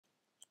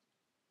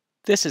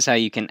This is how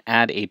you can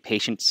add a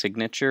patient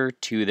signature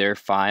to their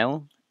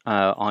file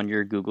on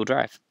your Google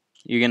Drive.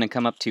 You're going to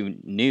come up to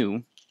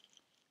New,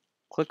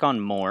 click on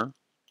More,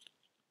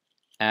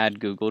 Add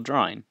Google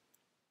Drawing.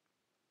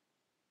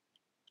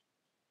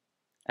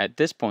 At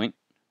this point,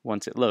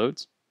 once it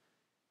loads,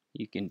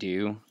 you can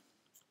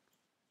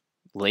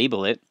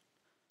label it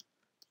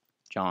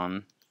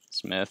John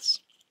Smith's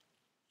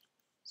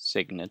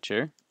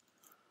signature.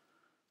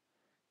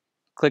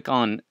 Click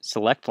on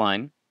Select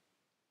Line,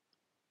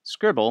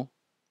 scribble,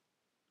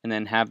 and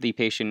then have the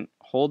patient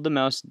hold the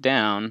mouse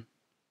down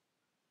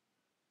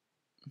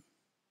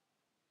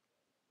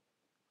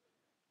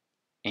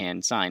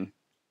and sign.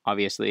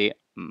 Obviously,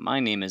 my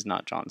name is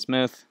not John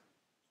Smith,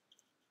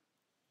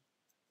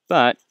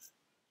 but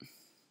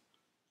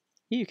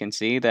you can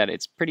see that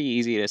it's pretty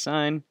easy to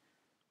sign.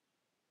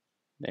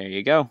 There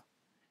you go.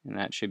 And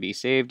that should be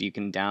saved. You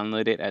can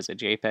download it as a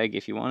JPEG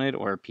if you wanted,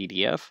 or a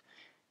PDF.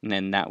 And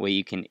then that way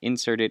you can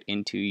insert it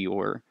into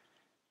your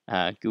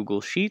Google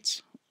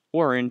Sheets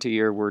or into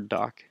your Word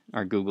doc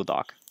or Google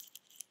Doc.